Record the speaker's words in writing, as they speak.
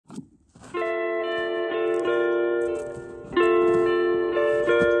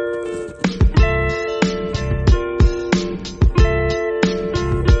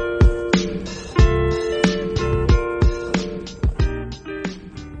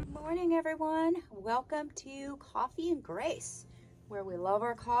everyone. Welcome to Coffee and Grace, where we love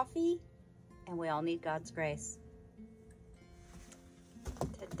our coffee and we all need God's grace.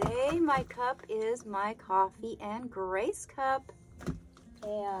 Today my cup is my coffee and grace cup,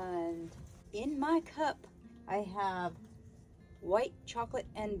 and in my cup I have white chocolate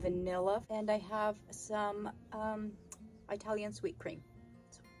and vanilla, and I have some Italian sweet cream.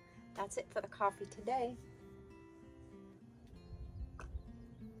 So that's it for the coffee today.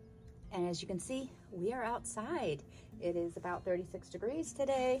 And as you can see, we are outside. It is about 36 degrees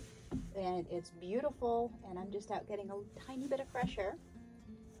today, and it's beautiful, and I'm just out getting a tiny bit of fresh air.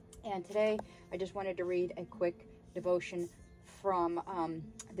 And today, I just wanted to read a quick devotion from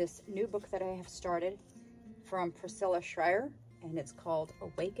this new book that I have started from Pricilla Shirer, and it's called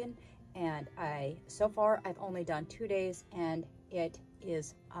Awaken. And so far, I've only done 2 days, and it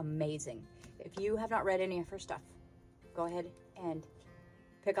is amazing. If you have not read any of her stuff, go ahead and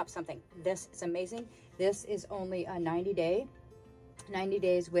pick up something. This is amazing. This is only a 90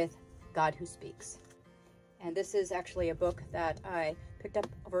 days with God who speaks. And this is actually a book that I picked up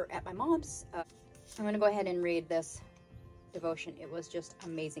over at my mom's. I'm going to go ahead and read this devotion. It was just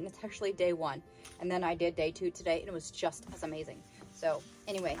amazing. It's actually day 1. And then I did day 2 today, and it was just as amazing. So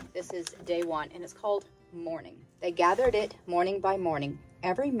anyway, this is day 1, and it's called Morning. They gathered it morning by morning,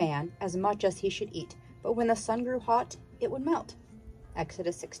 every man as much as he should eat. But when the sun grew hot, it would melt.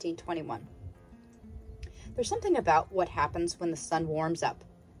 Exodus 16:21. There's something about what happens when the sun warms up,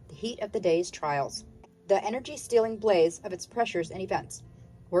 the heat of the day's trials, the energy-stealing blaze of its pressures and events.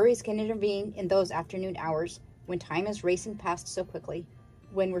 Worries can intervene in those afternoon hours when time is racing past so quickly,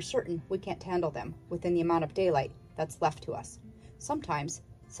 when we're certain we can't handle them within the amount of daylight that's left to us. Sometimes,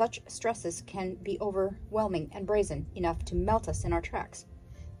 such stresses can be overwhelming and brazen enough to melt us in our tracks,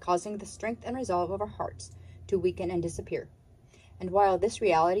 causing the strength and resolve of our hearts to weaken and disappear. And while this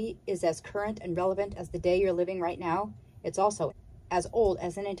reality is as current and relevant as the day you're living right now, it's also as old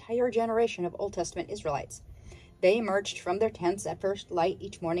as an entire generation of Old Testament Israelites. They emerged from their tents at first light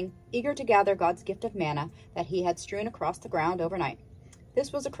each morning, eager to gather God's gift of manna that he had strewn across the ground overnight.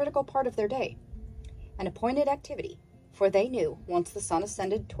 This was a critical part of their day, an appointed activity, for they knew once the sun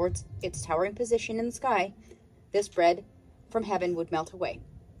ascended towards its towering position in the sky, this bread from heaven would melt away.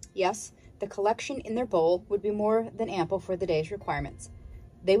 Yes, the collection in their bowl would be more than ample for the day's requirements.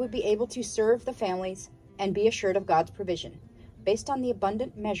 They would be able to serve the families and be assured of God's provision, based on the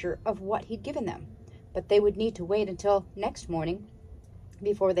abundant measure of what he'd given them. But they would need to wait until next morning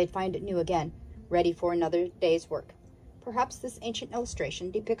before they'd find it new again, ready for another day's work. Perhaps this ancient illustration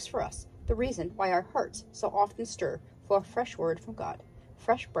depicts for us the reason why our hearts so often stir for a fresh word from God,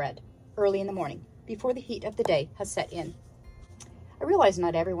 fresh bread, early in the morning, before the heat of the day has set in. I realize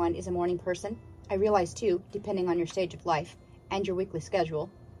not everyone is a morning person. I realize too, depending on your stage of life and your weekly schedule,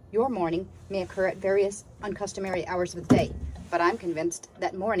 your morning may occur at various uncustomary hours of the day, but I'm convinced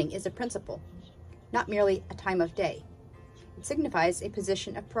that morning is a principle, not merely a time of day. It signifies a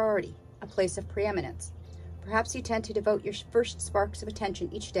position of priority, a place of preeminence. Perhaps you tend to devote your first sparks of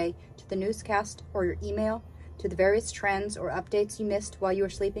attention each day to the newscast or your email, to the various trends or updates you missed while you were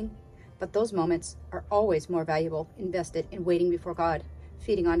sleeping. But those moments are always more valuable invested in waiting before God,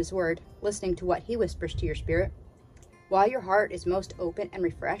 feeding on his word, listening to what he whispers to your spirit, while your heart is most open and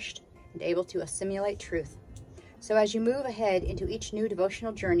refreshed and able to assimilate truth. So as you move ahead into each new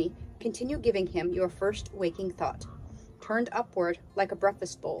devotional journey, continue giving him your first waking thought, turned upward like a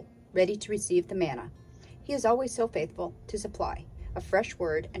breakfast bowl, ready to receive the manna. He is always so faithful to supply a fresh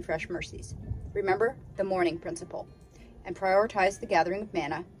word and fresh mercies. Remember the morning principle, and prioritize the gathering of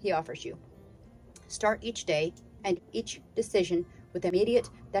manna he offers you. Start each day and each decision with immediate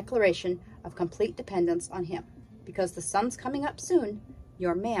declaration of complete dependence on him. Because the sun's coming up soon,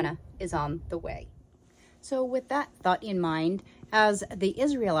 your manna is on the way. So with that thought in mind, as the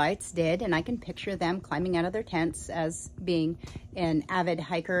Israelites did, and I can picture them climbing out of their tents as being an avid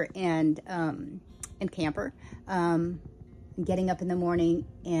hiker and camper, getting up in the morning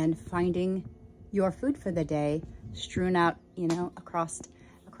and finding your food for the day strewn out, across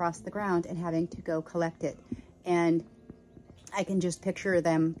the ground and having to go collect it. And I can just picture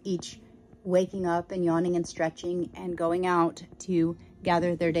them each waking up and yawning and stretching and going out to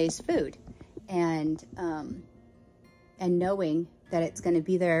gather their day's food, and knowing that it's going to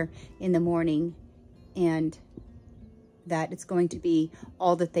be there in the morning and that it's going to be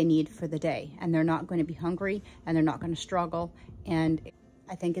all that they need for the day, and they're not going to be hungry and they're not going to struggle. And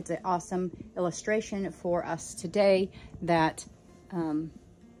I think it's an awesome illustration for us today that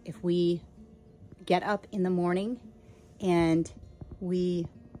if we get up in the morning and we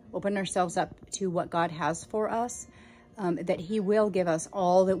open ourselves up to what God has for us, that he will give us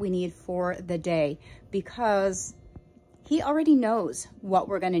all that we need for the day, because he already knows what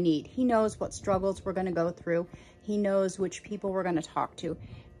we're going to need. He knows what struggles we're going to go through. He knows which people we're going to talk to.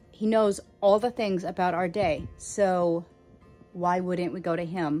 He knows all the things about our day. So why wouldn't we go to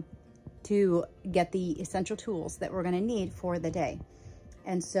him to get the essential tools that we're going to need for the day?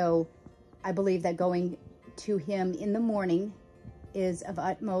 And so I believe that going to him in the morning is of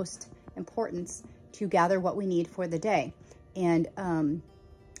utmost importance to gather what we need for the day. And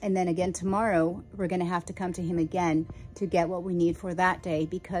then again tomorrow, we're going to have to come to him again to get what we need for that day,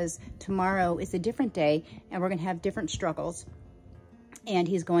 because tomorrow is a different day and we're going to have different struggles. And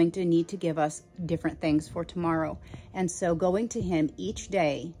he's going to need to give us different things for tomorrow. And so going to him each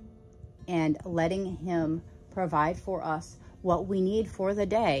day and letting him provide for us what we need for the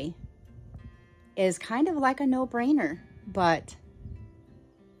day is kind of like a no-brainer. But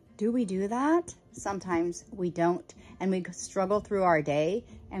do we do that? Sometimes we don't. And we struggle through our day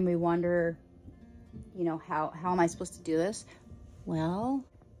and we wonder, you know, how am I supposed to do this? Well,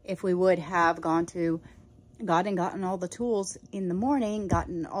 if we would have gone to God and gotten all the tools in the morning,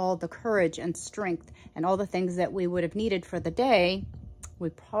 gotten all the courage and strength and all the things that we would have needed for the day, we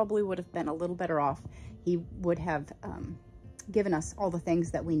probably would have been a little better off. He would have given us all the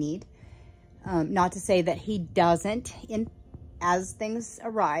things that we need. Not to say that he doesn't. As things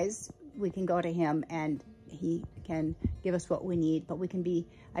arise, we can go to him and he can give us what we need, but we can be,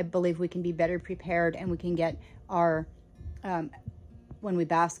 I believe we can be better prepared, and we can get our, when we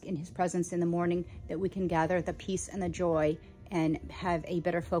bask in his presence in the morning, that we can gather the peace and the joy and have a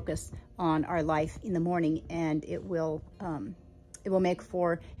better focus on our life in the morning, and it will make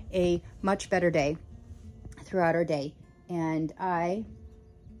for a much better day throughout our day. And I'm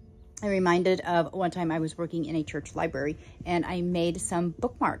reminded of one time I was working in a church library, and I made some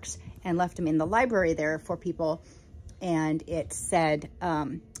bookmarks and left them in the library there for people. And it said,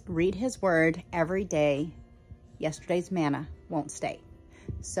 read his word every day. Yesterday's manna won't stay.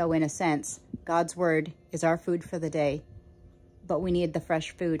 So in a sense, God's word is our food for the day, but we need the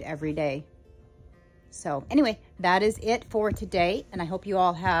fresh food every day. So anyway, that is it for today. And I hope you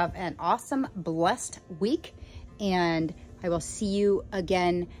all have an awesome, blessed week. And I will see you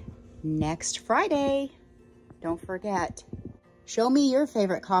again next Friday. Don't forget, show me your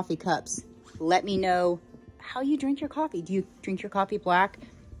favorite coffee cups. Let me know how you drink your coffee. Do you drink your coffee black?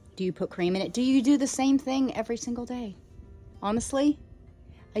 Do you put cream in it? Do you do the same thing every single day? Honestly,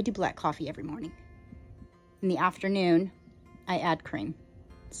 I do black coffee every morning. In the afternoon, I add cream.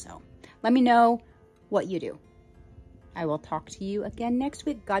 So let me know what you do. I will talk to you again next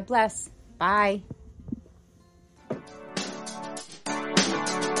week. God bless. Bye.